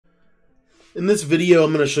In this video,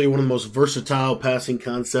 I'm going to show you one of the most versatile passing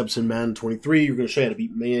concepts in Madden 23. You're going to show you how to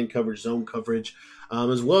beat man coverage, zone coverage,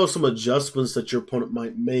 as well as some adjustments that your opponent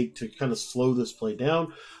might make to kind of slow this play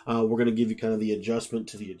down. We're going to give you kind of the adjustment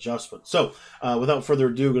to the adjustment. So without further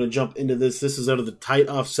ado, we're going to jump into this. This is out of the tight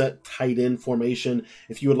offset tight end formation.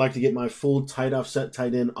 If you would like to get my full tight offset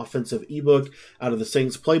tight end offensive ebook out of the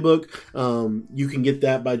Saints playbook, you can get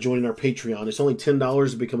that by joining our Patreon. It's only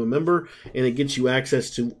 $10 to become a member, and it gets you access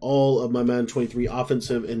to all of my Madden 23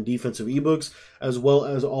 offensive and defensive ebooks, as well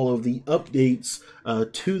as all of the updates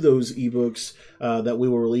to those ebooks that we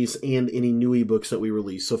will release and any new ebooks that we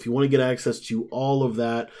release. So if you want to get access to all of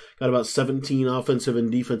that, got about 17 offensive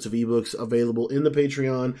and defensive ebooks available in the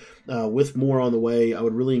Patreon with more on the way. I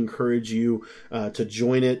would really encourage you to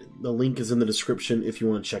join it. The link is in the description if you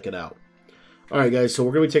want to check it out. All right, guys, so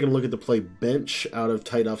we're going to be taking a look at the play bench out of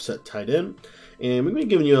tight offset tight end. And we're going to be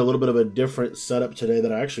giving you a little bit of a different setup today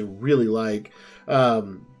that I actually really like.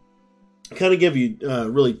 Kind of give you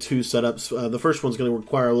really two setups. The first one's going to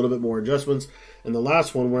require a little bit more adjustments, and the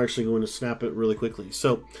last one we're actually going to snap it really quickly.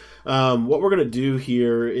 So what we're going to do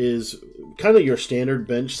here is kind of your standard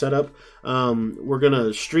bench setup. We're going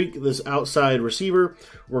to streak this outside receiver.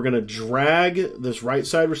 We're going to drag this right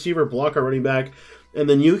side receiver, block our running back, and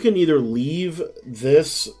then you can either leave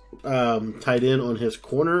this tight end on his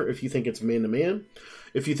corner if you think it's man-to-man.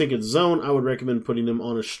 If you think it's zone, I would recommend putting him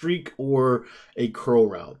on a streak or a curl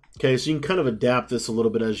route. Okay, so you can kind of adapt this a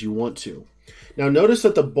little bit as you want to. Now notice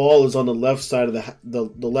that the ball is on the left side of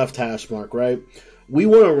the left hash mark, right? We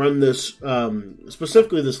want to run this,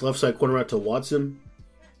 specifically this left side corner route to Watson.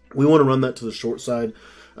 We want to run that to the short side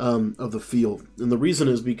of the field. And the reason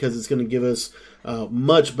is because it's going to give us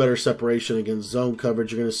much better separation against zone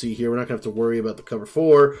coverage. You're going to see here, we're not going to have to worry about the cover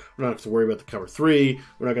 4. We're not going to have to worry about the cover 3.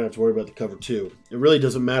 We're not going to have to worry about the cover 2. It really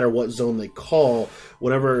doesn't matter what zone they call,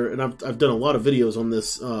 whatever. And I've done a lot of videos on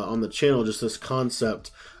this on the channel, just this concept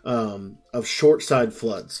of short side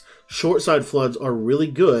floods. Short side floods are really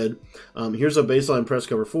good. Here's a baseline press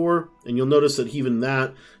cover 4, and you'll notice that even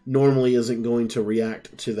that normally isn't going to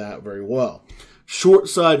react to that very well. Short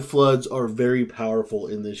side floods are very powerful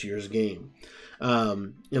in this year's game.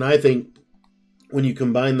 And I think when you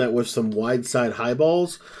combine that with some wide side high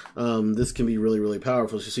balls, this can be really, really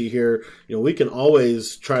powerful. As you see here, we can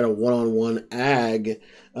always try to one-on-one ag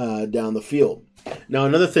down the field. Now,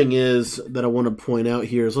 another thing is that I want to point out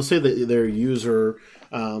here is, let's say that their user,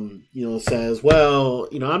 says, well,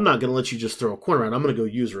 I'm not going to let you just throw a corner out. I'm going to go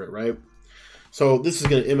user it, right? So this is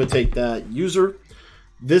going to imitate that user.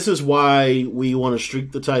 This is why we want to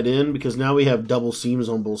streak the tight end, because now we have double seams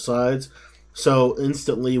on both sides. So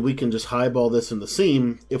instantly we can just highball this in the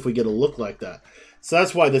seam if we get a look like that. So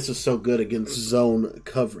that's why this is so good against zone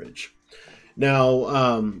coverage. Now,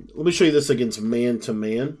 let me show you this against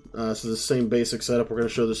man-to-man. So the same basic setup. We're going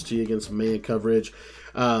to show this to you against man coverage.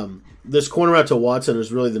 This corner out to Watson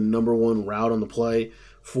is really the #1 route on the play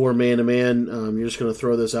for man-to-man. You're just going to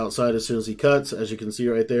throw this outside as soon as he cuts. As you can see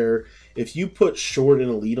right there, if you put short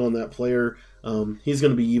and elite on that player, he's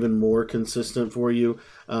going to be even more consistent for you.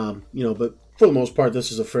 But for the most part,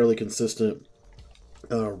 this is a fairly consistent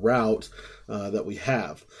route that we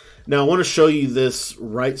have. Now, I want to show you this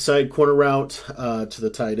right side corner route to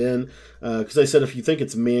the tight end, because I said if you think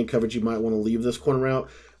it's man coverage, you might want to leave this corner route.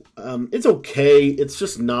 It's okay. It's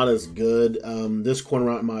just not as good. This corner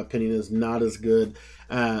route, in my opinion, is not as good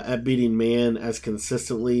at beating man as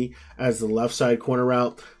consistently as the left side corner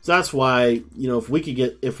route. So that's why, if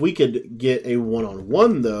we could get a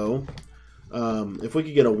one-on-one though, if we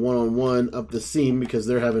could get a one-on-one up the seam, because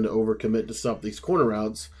they're having to overcommit to stop these corner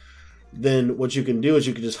routes, then what you can do is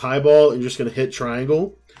you can just highball and you're just going to hit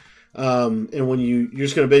triangle. And when you're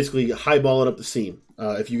just going to basically highball it up the seam.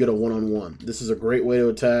 If you get a one-on-one, this is a great way to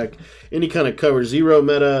attack any kind of cover 0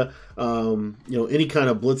 meta, any kind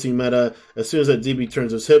of blitzing meta. As soon as that DB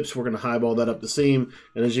turns his hips, we're going to highball that up the seam,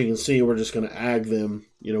 and as you can see, we're just going to ag them,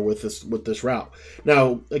 with this route.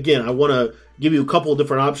 Now, again, I want to give you a couple of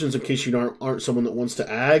different options in case you aren't someone that wants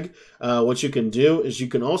to ag. What you can do is you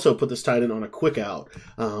can also put this tight end on a quick out.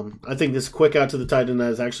 I think this quick out to the tight end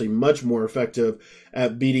is actually much more effective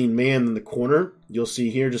at beating man than the corner. You'll see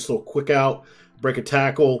here just a little quick out, break a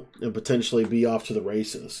tackle, and potentially be off to the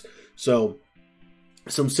races. So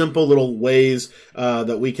some simple little ways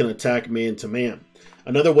that we can attack man-to-man.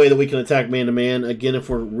 Another way that we can attack man-to-man, again, if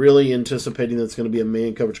we're really anticipating that it's going to be a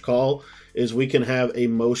man coverage call, is we can have a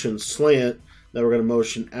motion slant that we're going to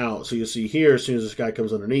motion out. So you'll see here, as soon as this guy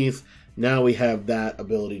comes underneath, now we have that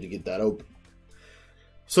ability to get that open.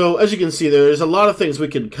 So as you can see, there's a lot of things we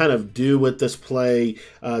can kind of do with this play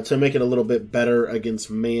to make it a little bit better against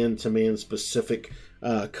man-to-man specific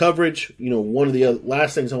coverage. One of the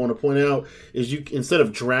last things I want to point out is instead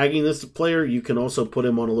of dragging this player, you can also put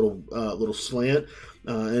him on a little slant.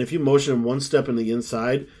 And if you motion him one step in the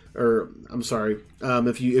inside, or I'm sorry,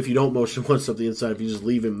 if you don't motion one step to the inside, if you just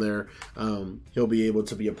leave him there, he'll be able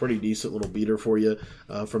to be a pretty decent little beater for you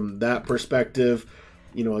from that perspective.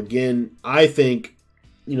 Again, I think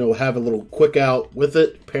have a little quick out with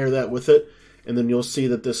it, pair that with it, and then you'll see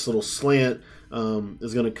that this little slant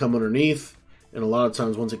is going to come underneath. And a lot of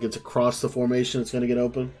times, once it gets across the formation, it's going to get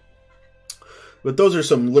open. But those are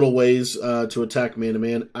some little ways to attack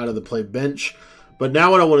man-to-man out of the play bench. But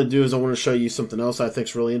now what I want to do is I want to show you something else I think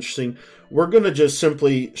is really interesting. We're going to just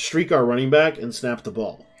simply streak our running back and snap the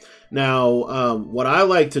ball. Now, what I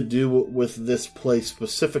like to do with this play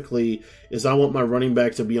specifically is I want my running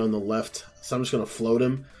back to be on the left. So I'm just going to float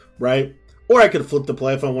him, right? Or I could flip the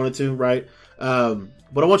play if I wanted to, right?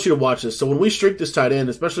 But I want you to watch this. So when we streak this tight end,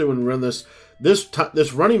 especially when we run this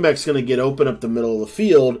running back's going to get open up the middle of the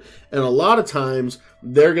field, and a lot of times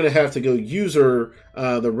they're going to have to go user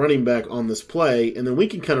the running back on this play, and then we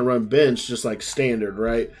can kind of run bench just like standard,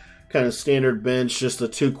 right? Kind of standard bench, just the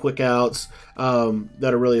 2 quick outs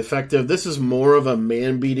that are really effective. This is more of a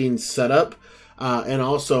man-beating setup and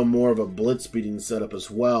also more of a blitz-beating setup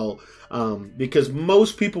as well, because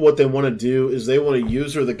most people, what they want to do is they want to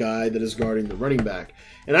user the guy that is guarding the running back.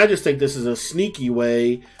 And I just think this is a sneaky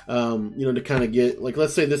way, to kind of get, like,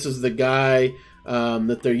 let's say this is the guy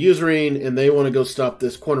that they're using, and they want to go stop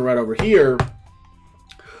this corner right over here.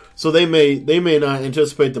 So they may not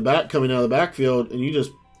anticipate the back coming out of the backfield, and you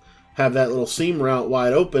just have that little seam route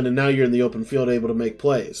wide open, and now you're in the open field able to make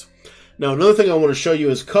plays. Now, another thing I want to show you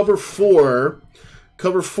is cover 4.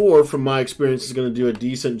 Cover 4, from my experience, is going to do a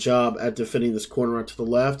decent job at defending this corner out to the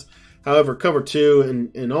left. However, cover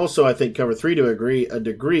 2 and also I think cover 3 to a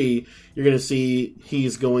degree, you're going to see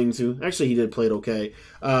he's going to, actually he did play it okay.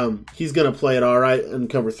 He's going to play it all right in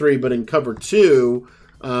cover 3, but in cover 2,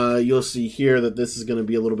 you'll see here that this is going to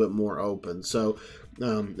be a little bit more open. So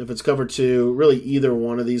if it's cover 2, really either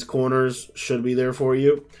one of these corners should be there for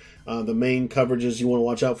you. The main coverages you want to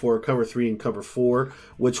watch out for are cover 3 and cover 4,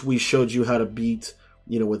 which we showed you how to beat,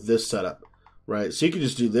 with this setup. Right, so you could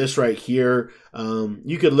just do this right here.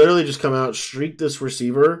 You could literally just come out, streak this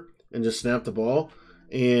receiver, and just snap the ball.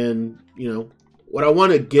 And, what I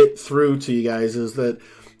want to get through to you guys is that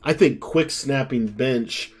I think quick snapping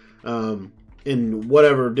bench in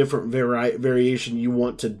whatever different variation you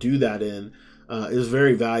want to do that in is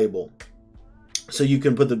very valuable. So you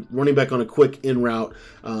can put the running back on a quick in route.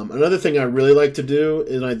 Another thing I really like to do,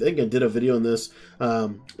 and I think I did a video on this, we're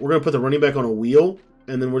going to put the running back on a wheel,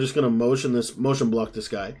 and then we're just going to motion block this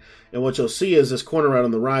guy. And what you'll see is this corner out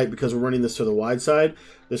on the right, because we're running this to the wide side,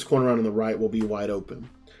 this corner out on the right will be wide open.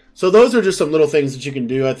 So those are just some little things that you can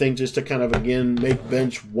do, I think, just to kind of, again, make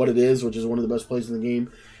bench what it is, which is one of the best plays in the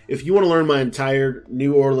game. If you want to learn my entire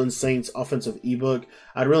New Orleans Saints offensive ebook,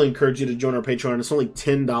 I'd really encourage you to join our Patreon. It's only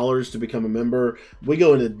 $10 to become a member. We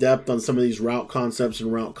go into depth on some of these route concepts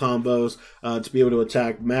and route combos to be able to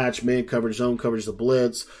attack match, man coverage, zone coverage, the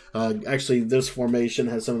blitz. Actually, this formation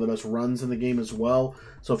has some of the best runs in the game as well.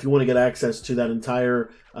 So if you want to get access to that entire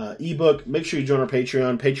ebook, make sure you join our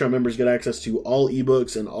Patreon. Patreon members get access to all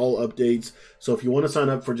ebooks and all updates. So if you want to sign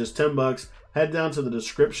up for just $10, head down to the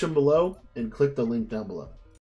description below and click the link down below.